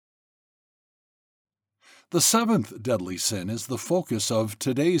The seventh deadly sin is the focus of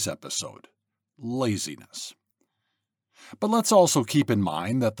today's episode: laziness. But let's also keep in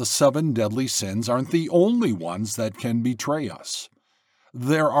mind that the seven deadly sins aren't the only ones that can betray us.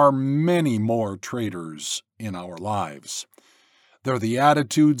 There are many more traitors in our lives. They're the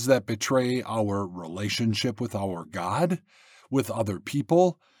attitudes that betray our relationship with our God, with other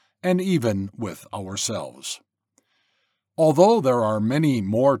people, and even with ourselves. Although there are many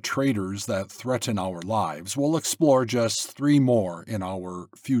more traitors that threaten our lives, we'll explore just three more in our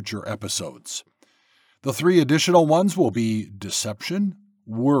future episodes. The three additional ones will be deception,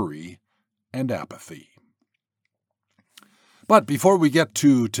 worry, and apathy. But before we get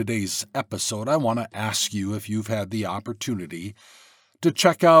to today's episode, I want to ask you if you've had the opportunity to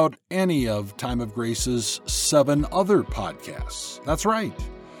check out any of Time of Grace's 7 other podcasts. That's right.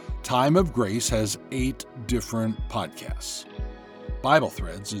 Time of Grace has 8 different podcasts. Bible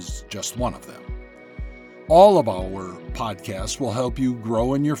Threads is just one of them. All of our podcasts will help you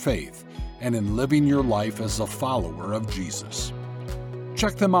grow in your faith and in living your life as a follower of Jesus.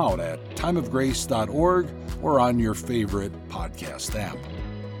 Check them out at timeofgrace.org or on your favorite podcast app.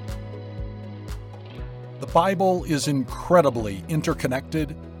 The Bible is incredibly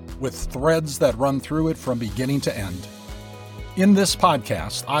interconnected, with threads that run through it from beginning to end. In this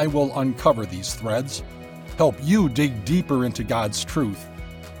podcast, I will uncover these threads, help you dig deeper into God's truth,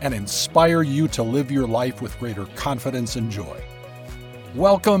 and inspire you to live your life with greater confidence and joy.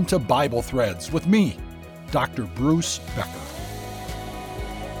 Welcome to Bible Threads with me, Dr. Bruce Becker.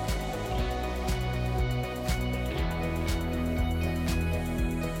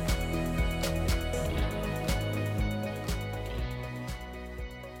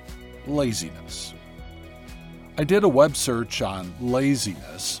 Laziness. I did a web search on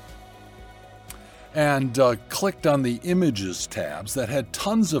laziness and clicked on the images tabs that had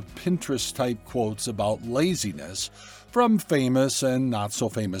tons of Pinterest-type quotes about laziness from famous and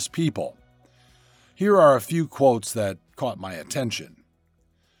not-so-famous people. Here are a few quotes that caught my attention.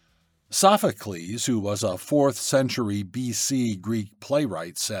 Sophocles, who was a 4th century BC Greek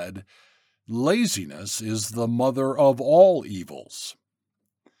playwright, said, "Laziness is the mother of all evils."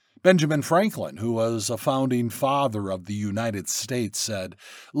 Benjamin Franklin, who was a founding father of the United States, said,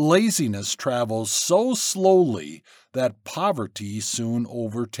 "Laziness travels so slowly that poverty soon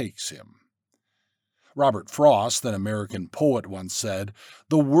overtakes him." Robert Frost, an American poet, once said,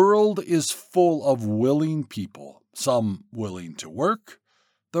 "The world is full of willing people, some willing to work,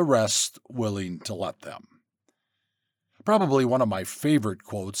 the rest willing to let them." Probably one of my favorite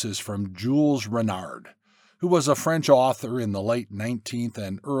quotes is from Jules Renard, who was a French author in the late 19th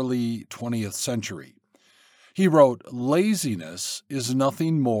and early 20th century. He wrote, "Laziness is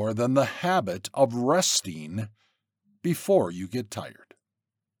nothing more than the habit of resting before you get tired."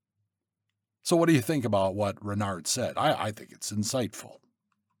 So what do you think about what Renard said? I think it's insightful.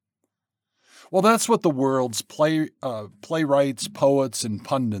 Well, that's what the world's playwrights, poets, and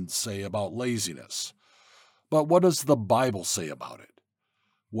pundits say about laziness. But what does the Bible say about it?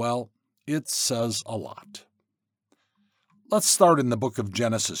 Well, it says a lot. Let's start in the book of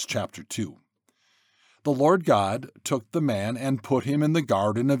Genesis, chapter 2. The Lord God took the man and put him in the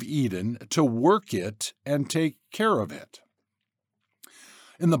Garden of Eden to work it and take care of it.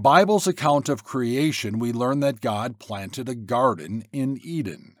 In the Bible's account of creation, we learn that God planted a garden in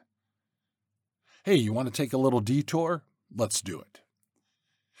Eden. Hey, you want to take a little detour? Let's do it.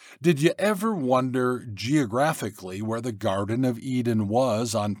 Did you ever wonder geographically where the Garden of Eden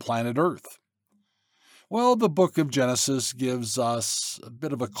was on planet Earth? Well, the book of Genesis gives us a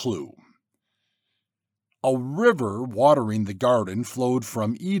bit of a clue. A river watering the garden flowed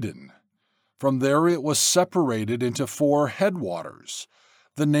from Eden. From there it was separated into 4 headwaters.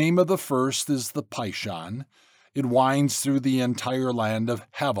 The name of the first is the Pishon. It winds through the entire land of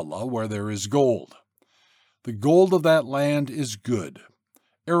Havilah, where there is gold. The gold of that land is good.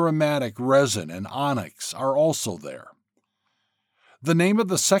 Aromatic resin and onyx are also there. The name of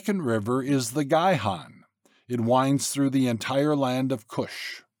the second river is the Gihon. It winds through the entire land of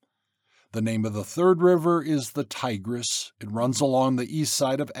Cush. The name of the third river is the Tigris. It runs along the east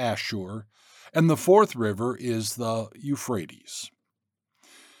side of Ashur. And the fourth river is the Euphrates.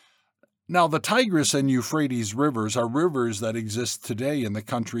 Now, the Tigris and Euphrates rivers are rivers that exist today in the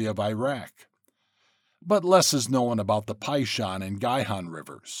country of Iraq. But less is known about the Pishon and Gihon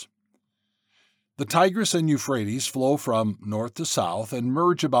rivers. The Tigris and Euphrates flow from north to south and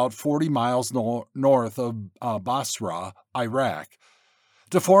merge about 40 miles north of Basra, Iraq,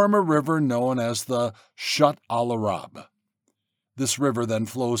 to form a river known as the Shat al-Arab. This river then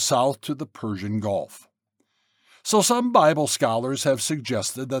flows south to the Persian Gulf. So some Bible scholars have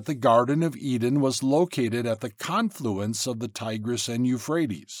suggested that the Garden of Eden was located at the confluence of the Tigris and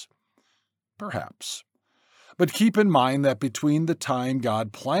Euphrates. Perhaps. But keep in mind that between the time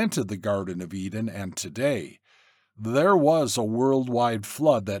God planted the Garden of Eden and today, there was a worldwide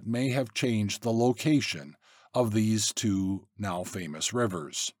flood that may have changed the location of these two now famous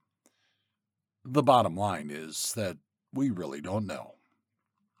rivers. The bottom line is that we really don't know.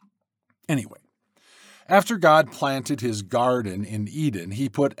 Anyway, after God planted his garden in Eden, he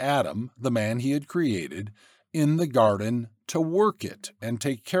put Adam, the man he had created, in the garden to work it and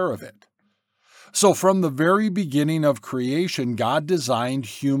take care of it. So from the very beginning of creation, God designed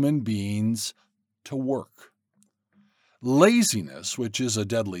human beings to work. Laziness, which is a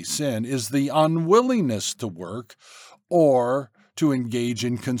deadly sin, is the unwillingness to work or to engage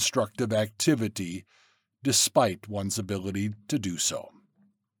in constructive activity despite one's ability to do so.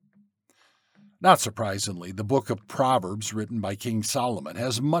 Not surprisingly, the book of Proverbs, written by King Solomon,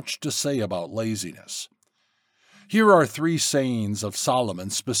 has much to say about laziness. Here are 3 sayings of Solomon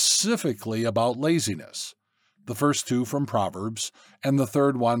specifically about laziness, the first 2 from Proverbs, and the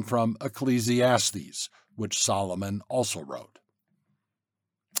third one from Ecclesiastes, which Solomon also wrote.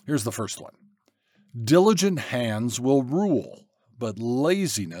 Here's the first one. Diligent hands will rule, but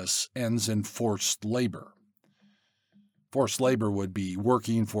laziness ends in forced labor. Forced labor would be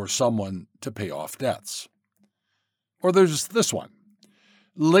working for someone to pay off debts. Or there's this one.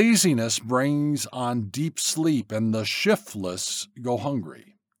 Laziness brings on deep sleep, and the shiftless go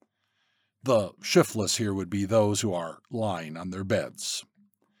hungry. The shiftless here would be those who are lying on their beds.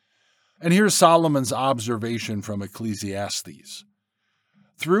 And here's Solomon's observation from Ecclesiastes.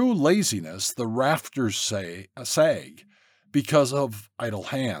 Through laziness, the rafters sag. Because of idle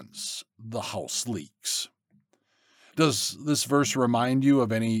hands, the house leaks. Does this verse remind you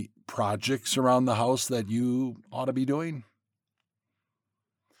of any projects around the house that you ought to be doing?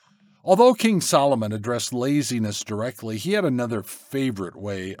 Although King Solomon addressed laziness directly, he had another favorite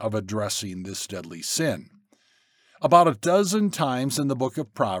way of addressing this deadly sin. About a dozen times in the book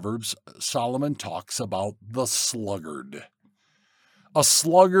of Proverbs, Solomon talks about the sluggard. A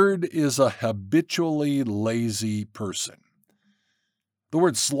sluggard is a habitually lazy person. The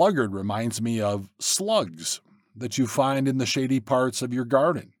word sluggard reminds me of slugs that you find in the shady parts of your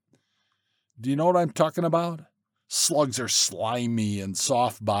garden. Do you know what I'm talking about? Slugs are slimy and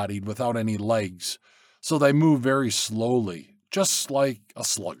soft-bodied without any legs, so they move very slowly, just like a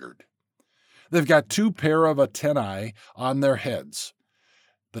sluggard. They've got 2 pair of antennae on their heads.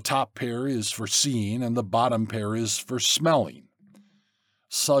 The top pair is for seeing, and the bottom pair is for smelling.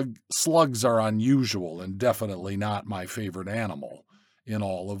 Slugs are unusual and definitely not my favorite animal in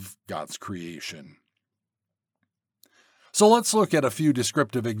all of God's creation. So let's look at a few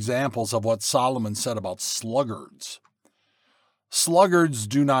descriptive examples of what Solomon said about sluggards. Sluggards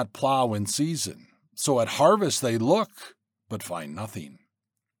do not plow in season, so at harvest they look, but find nothing.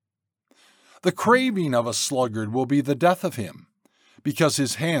 The craving of a sluggard will be the death of him, because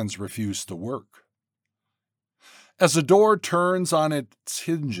his hands refuse to work. As a door turns on its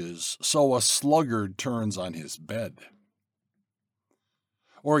hinges, so a sluggard turns on his bed.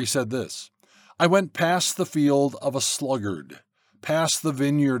 Or he said this, I went past the field of a sluggard, past the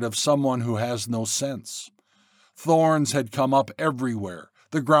vineyard of someone who has no sense. Thorns had come up everywhere.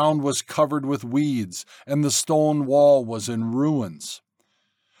 The ground was covered with weeds, and the stone wall was in ruins.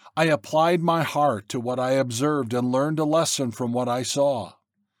 I applied my heart to what I observed and learned a lesson from what I saw.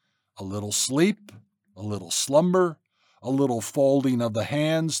 A little sleep, a little slumber, a little folding of the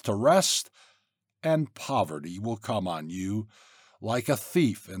hands to rest, and poverty will come on you like a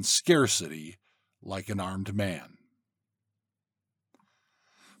thief, and scarcity like an armed man.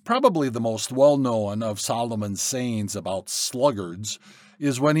 Probably the most well-known of Solomon's sayings about sluggards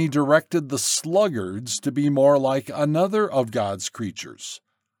is when he directed the sluggards to be more like another of God's creatures,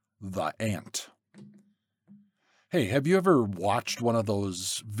 the ant. Hey, have you ever watched one of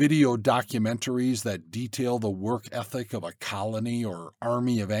those video documentaries that detail the work ethic of a colony or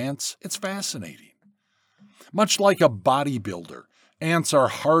army of ants? It's fascinating. Much like a bodybuilder, ants are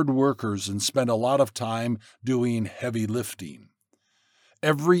hard workers and spend a lot of time doing heavy lifting.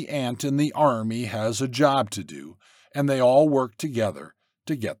 Every ant in the army has a job to do, and they all work together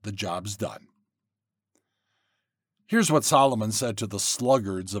to get the jobs done. Here's what Solomon said to the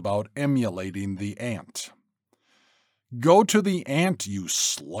sluggards about emulating the ant. Go to the ant, you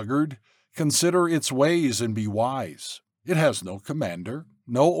sluggard. Consider its ways and be wise. It has no commander,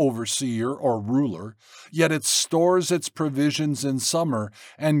 no overseer or ruler, yet it stores its provisions in summer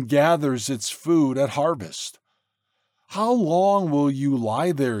and gathers its food at harvest. How long will you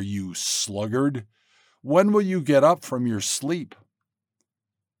lie there, you sluggard? When will you get up from your sleep?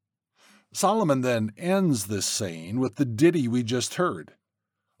 Solomon then ends this saying with the ditty we just heard.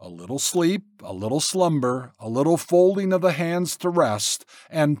 A little sleep, a little slumber, a little folding of the hands to rest,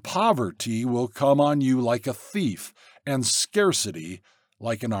 and poverty will come on you like a thief, and scarcity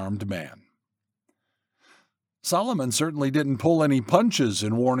like an armed man. Solomon certainly didn't pull any punches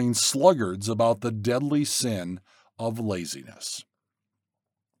in warning sluggards about the deadly sin of laziness.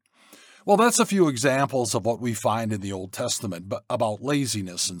 Well, that's a few examples of what we find in the Old Testament about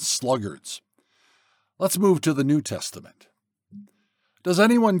laziness and sluggards. Let's move to the New Testament. Does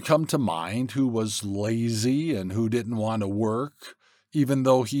anyone come to mind who was lazy and who didn't want to work, even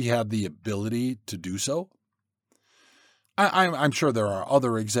though he had the ability to do so? I'm sure there are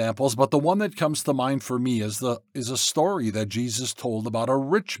other examples, but the one that comes to mind for me is a story that Jesus told about a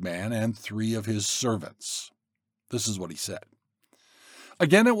rich man and 3 of his servants. This is what he said.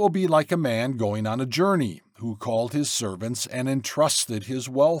 Again, it will be like a man going on a journey, who called his servants and entrusted his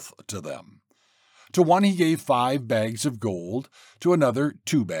wealth to them. To one he gave 5 bags of gold, to another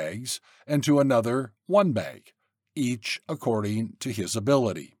 2 bags, and to another 1 bag, each according to his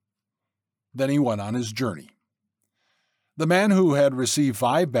ability. Then he went on his journey. The man who had received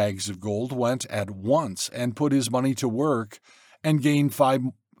 5 bags of gold went at once and put his money to work and gained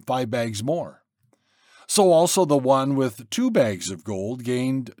 5 bags more. So also the one with 2 bags of gold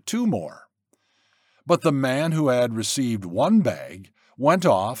gained 2 more. But the man who had received 1 bag went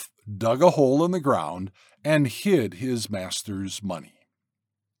off, dug a hole in the ground, and hid his master's money.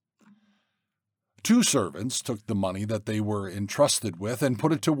 2 servants took the money that they were entrusted with and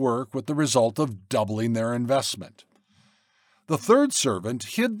put it to work, with the result of doubling their investment. The 3rd servant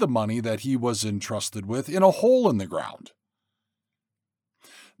hid the money that he was entrusted with in a hole in the ground.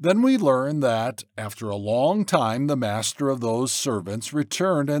 Then we learn that, after a long time, the master of those servants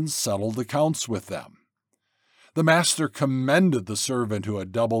returned and settled accounts with them. The master commended the servant who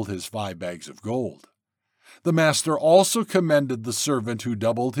had doubled his 5 bags of gold. The master also commended the servant who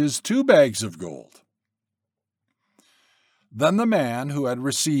doubled his 2 bags of gold. Then the man who had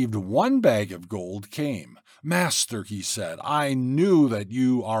received 1 bag of gold came. Master, he said, I knew that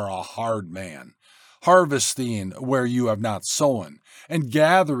you are a hard man, harvesting where you have not sown, and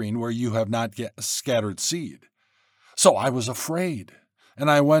gathering where you have not scattered seed. So I was afraid, and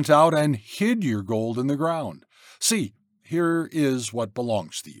I went out and hid your gold in the ground. See, here is what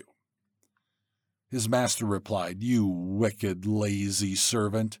belongs to you. His master replied, You wicked, lazy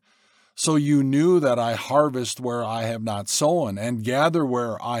servant. So you knew that I harvest where I have not sown, and gather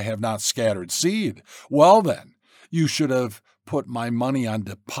where I have not scattered seed. Well then, you should have put my money on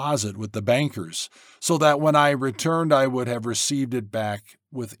deposit with the bankers, so that when I returned I would have received it back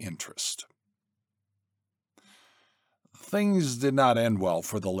with interest. Things did not end well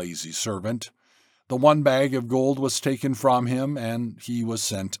for the lazy servant. The 1 bag of gold was taken from him, and he was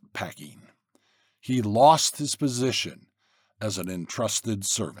sent packing. He lost his position as an entrusted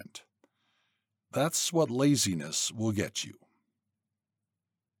servant. That's what laziness will get you.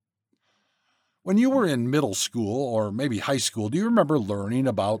 When you were in middle school, or maybe high school, do you remember learning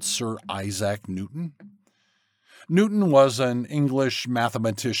about Sir Isaac Newton? Newton was an English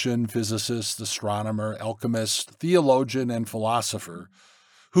mathematician, physicist, astronomer, alchemist, theologian, and philosopher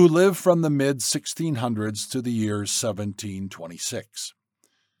who lived from the mid-1600s to the year 1726.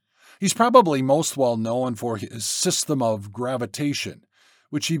 He's probably most well known for his system of gravitation,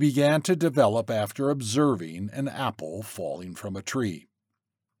 which he began to develop after observing an apple falling from a tree.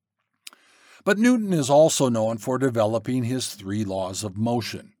 But Newton is also known for developing his 3 laws of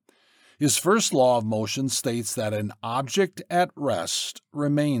motion. His first law of motion states that an object at rest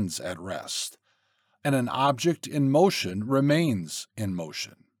remains at rest, and an object in motion remains in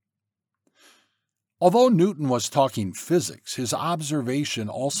motion. Although Newton was talking physics, his observation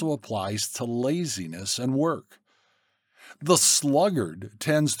also applies to laziness and work. The sluggard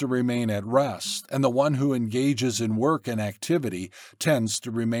tends to remain at rest, and the one who engages in work and activity tends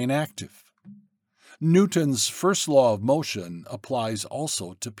to remain active. Newton's first law of motion applies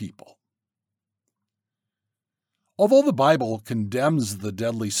also to people. Although the Bible condemns the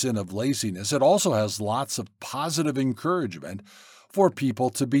deadly sin of laziness, it also has lots of positive encouragement for people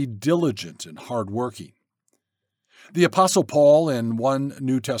to be diligent and hardworking. The Apostle Paul is one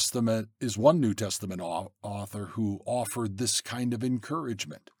New Testament author who offered this kind of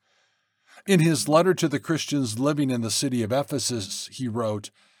encouragement. In his letter to the Christians living in the city of Ephesus, he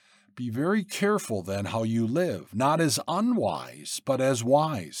wrote, Be very careful then how you live, not as unwise, but as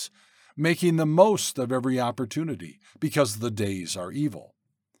wise, making the most of every opportunity, because the days are evil.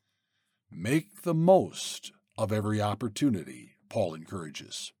 Make the most of every opportunity, Paul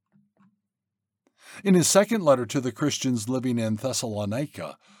encourages. In his second letter to the Christians living in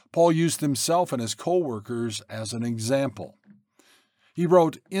Thessalonica, Paul used himself and his co-workers as an example. He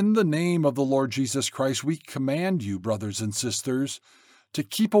wrote, "In the name of the Lord Jesus Christ, we command you, brothers and sisters, to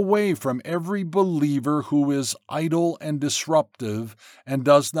keep away from every believer who is idle and disruptive and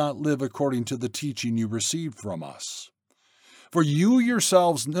does not live according to the teaching you received from us. For you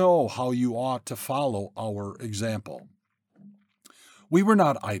yourselves know how you ought to follow our example. We were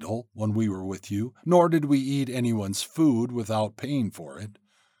not idle when we were with you, nor did we eat anyone's food without paying for it.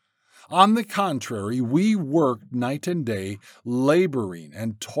 On the contrary, we worked night and day, laboring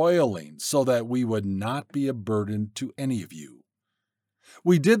and toiling so that we would not be a burden to any of you.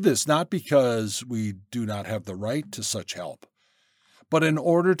 We did this not because we do not have the right to such help, but in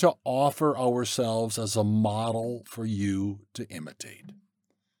order to offer ourselves as a model for you to imitate."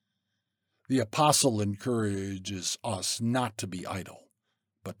 The apostle encourages us not to be idle,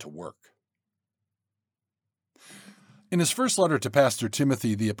 but to work. In his first letter to Pastor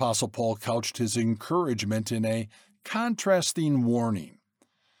Timothy, the apostle Paul couched his encouragement in a contrasting warning.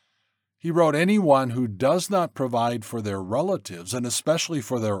 He wrote, "Anyone who does not provide for their relatives, and especially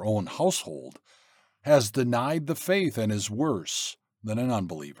for their own household, has denied the faith and is worse than an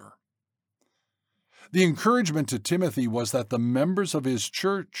unbeliever." The encouragement to Timothy was that the members of his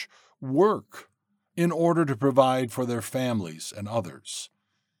church work in order to provide for their families and others.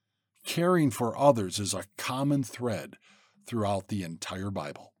 Caring for others is a common thread throughout the entire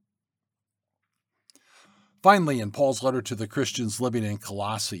Bible. Finally, in Paul's letter to the Christians living in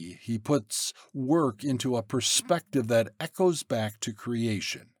Colossae, he puts work into a perspective that echoes back to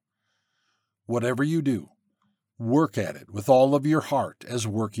creation. Whatever you do, work at it with all of your heart as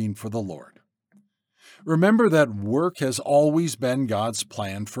working for the Lord. Remember that work has always been God's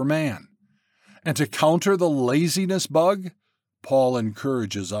plan for man. And to counter the laziness bug, Paul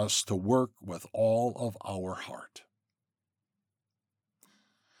encourages us to work with all of our heart.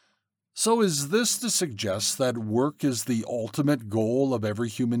 So is this to suggest that work is the ultimate goal of every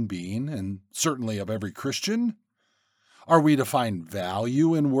human being, and certainly of every Christian? Are we to find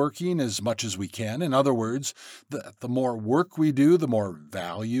value in working as much as we can? In other words, the more work we do, the more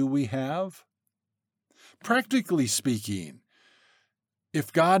value we have? Practically speaking,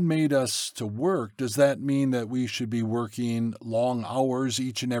 if God made us to work, does that mean that we should be working long hours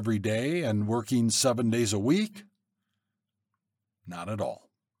each and every day and working 7 days a week? Not at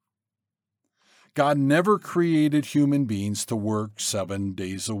all. God never created human beings to work 7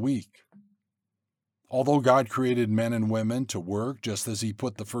 days a week. Although God created men and women to work, just as he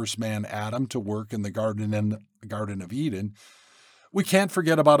put the first man, Adam, to work in the Garden of Eden, we can't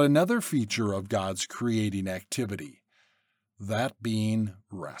forget about another feature of God's creating activity, that being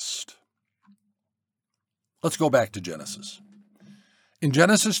rest. Let's go back to Genesis. In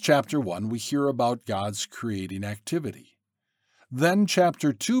Genesis chapter 1, we hear about God's creating activity. Then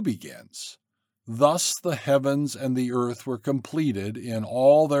chapter 2 begins. "Thus the heavens and the earth were completed in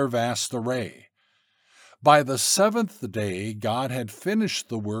all their vast array. By the seventh day God had finished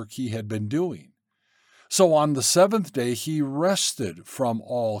the work he had been doing. So on the seventh day he rested from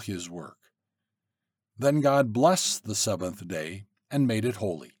all his work. Then God blessed the seventh day and made it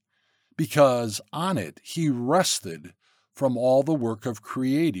holy, because on it he rested from all the work of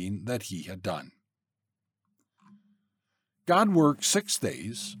creating that he had done." God worked 6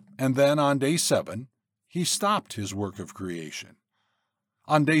 days, and then on day 7, he stopped his work of creation.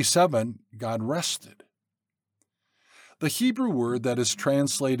 On day 7, God rested. The Hebrew word that is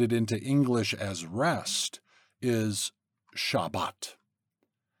translated into English as rest is Shabbat.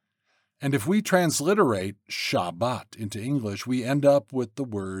 And if we transliterate Shabbat into English, we end up with the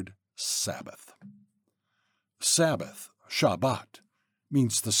word Sabbath. Sabbath, Shabbat,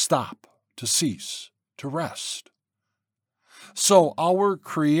 means to stop, to cease, to rest. So our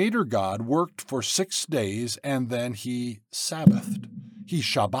Creator God worked for 6 days and then he Sabbathed. He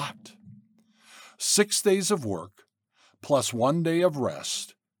Shabbat. 6 days of work plus 1 day of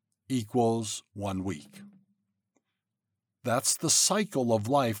rest equals 1 week. That's the cycle of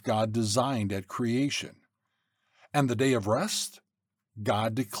life God designed at creation. And the day of rest,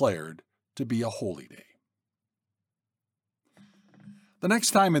 God declared to be a holy day. The next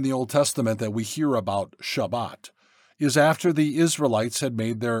time in the Old Testament that we hear about Shabbat is after the Israelites had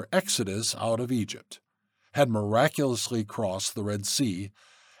made their exodus out of Egypt, had miraculously crossed the Red Sea,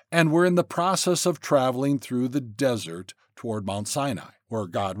 and were in the process of traveling through the desert toward Mount Sinai, where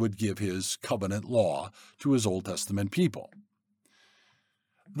God would give his covenant law to his Old Testament people.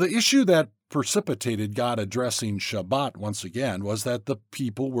 The issue that precipitated God addressing Shabbat once again was that the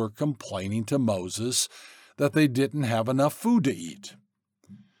people were complaining to Moses that they didn't have enough food to eat.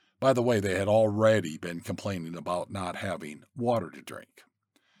 By the way, they had already been complaining about not having water to drink.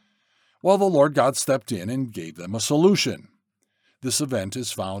 Well, the Lord God stepped in and gave them a solution. This event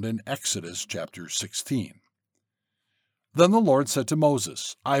is found in Exodus chapter 16. Then the Lord said to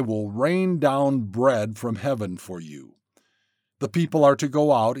Moses, "I will rain down bread from heaven for you. The people are to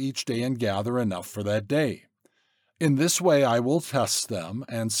go out each day and gather enough for that day. In this way I will test them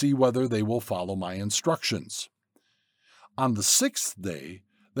and see whether they will follow my instructions. On the sixth day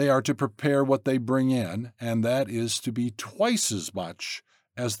they are to prepare what they bring in, and that is to be twice as much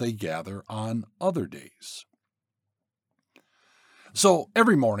as they gather on other days." So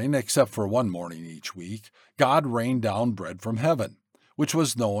every morning, except for one morning each week, God rained down bread from heaven, which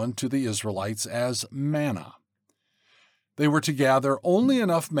was known to the Israelites as manna. They were to gather only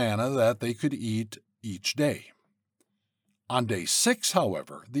enough manna that they could eat each day. On day 6,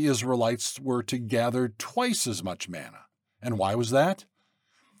 however, the Israelites were to gather twice as much manna. And why was that?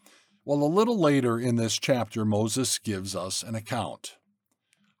 Well, a little later in this chapter, Moses gives us an account.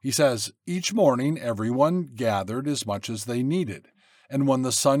 He says, "Each morning everyone gathered as much as they needed, and when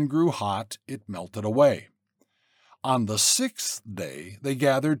the sun grew hot, it melted away. On the sixth day they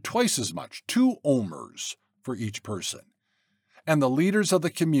gathered twice as much, 2 omers for each person. And the leaders of the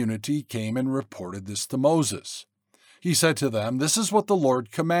community came and reported this to Moses. He said to them, 'This is what the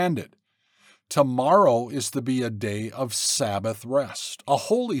Lord commanded. Tomorrow is to be a day of Sabbath rest, a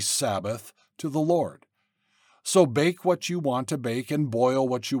holy Sabbath to the Lord. So bake what you want to bake and boil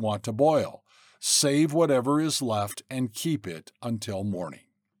what you want to boil. Save whatever is left and keep it until morning.'"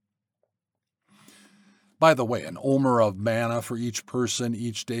 By the way, an omer of manna for each person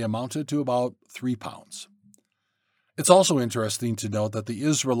each day amounted to about 3 pounds. It's also interesting to note that the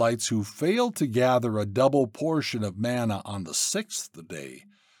Israelites who failed to gather a double portion of manna on the 6th day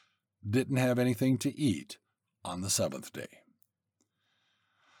didn't have anything to eat on the 7th day.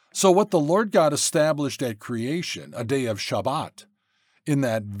 So what the Lord God established at creation, a day of Shabbat, in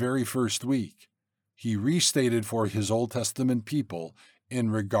that very first week, he restated for his Old Testament people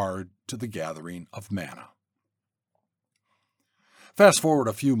in regard to the gathering of manna. Fast forward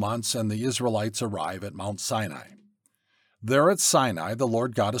a few months and the Israelites arrive at Mount Sinai. There at Sinai, the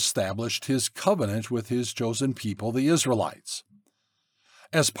Lord God established his covenant with his chosen people, the Israelites.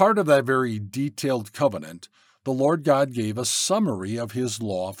 As part of that very detailed covenant, the Lord God gave a summary of his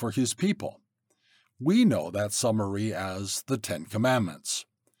law for his people. We know that summary as the 10 Commandments.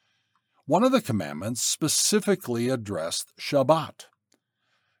 One of the commandments specifically addressed Shabbat.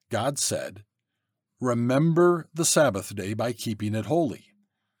 God said, "Remember the Sabbath day by keeping it holy.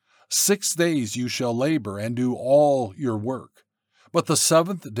 6 days you shall labor and do all your work, but the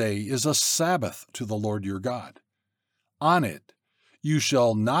 7th day is a Sabbath to the Lord your God. On it you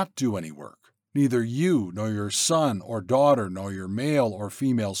shall not do any work, neither you, nor your son or daughter, nor your male or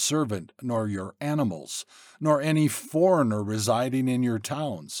female servant, nor your animals, nor any foreigner residing in your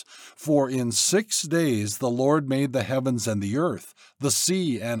towns. For in 6 days the Lord made the heavens and the earth, the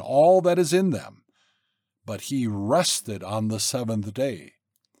sea, and all that is in them. But he rested on the 7th day.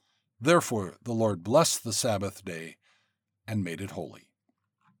 Therefore the Lord blessed the Sabbath day and made it holy."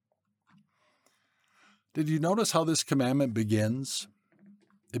 Did you notice how this commandment begins?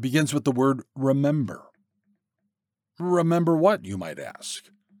 It begins with the word remember. Remember what, you might ask?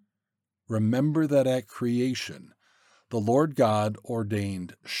 Remember that at creation, the Lord God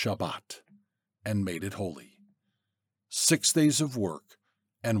ordained Shabbat and made it holy. 6 days of work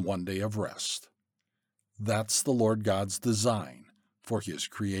and 1 day of rest. That's the Lord God's design for his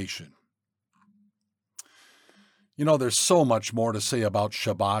creation. You know, there's so much more to say about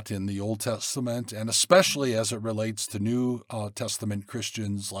Shabbat in the Old Testament, and especially as it relates to New Testament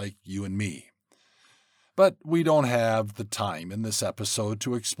Christians like you and me. But we don't have the time in this episode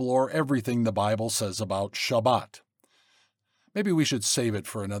to explore everything the Bible says about Shabbat. Maybe we should save it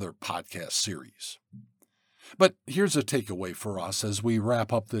for another podcast series. But here's a takeaway for us as we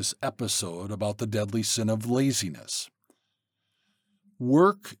wrap up this episode about the deadly sin of laziness.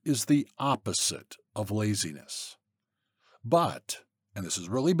 Work is the opposite of laziness. But, and this is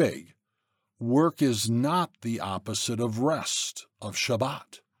really big, work is not the opposite of rest, of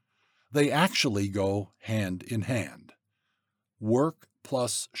Shabbat. They actually go hand in hand. Work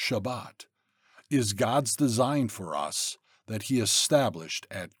plus Shabbat is God's design for us that he established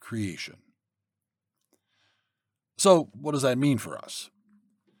at creation. So, what does that mean for us?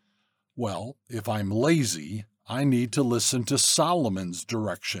 Well, if I'm lazy, I need to listen to Solomon's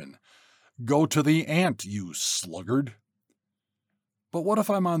direction. Go to the ant, you sluggard. But what if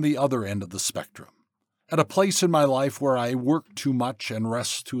I'm on the other end of the spectrum, at a place in my life where I work too much and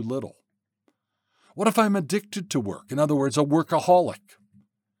rest too little? What if I'm addicted to work, in other words, a workaholic?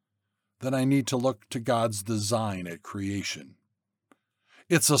 then I need to look to God's design at creation.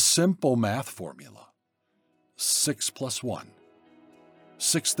 It's a simple math formula. 6 plus 1.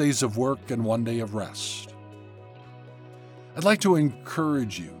 6 days of work and 1 day of rest. I'd like to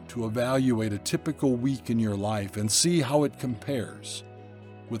encourage you to evaluate a typical week in your life and see how it compares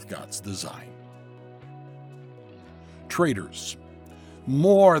with God's design. Traitors.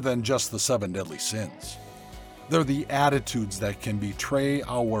 More than just the 7 deadly sins. They're the attitudes that can betray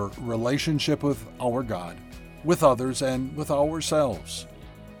our relationship with our God, with others, and with ourselves.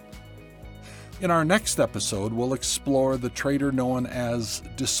 In our next episode, we'll explore the traitor known as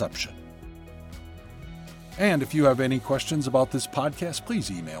deception. And if you have any questions about this podcast, please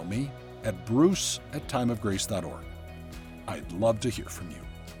email me at bruce@timeofgrace.org. I'd love to hear from you.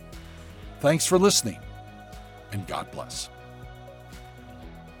 Thanks for listening, and God bless.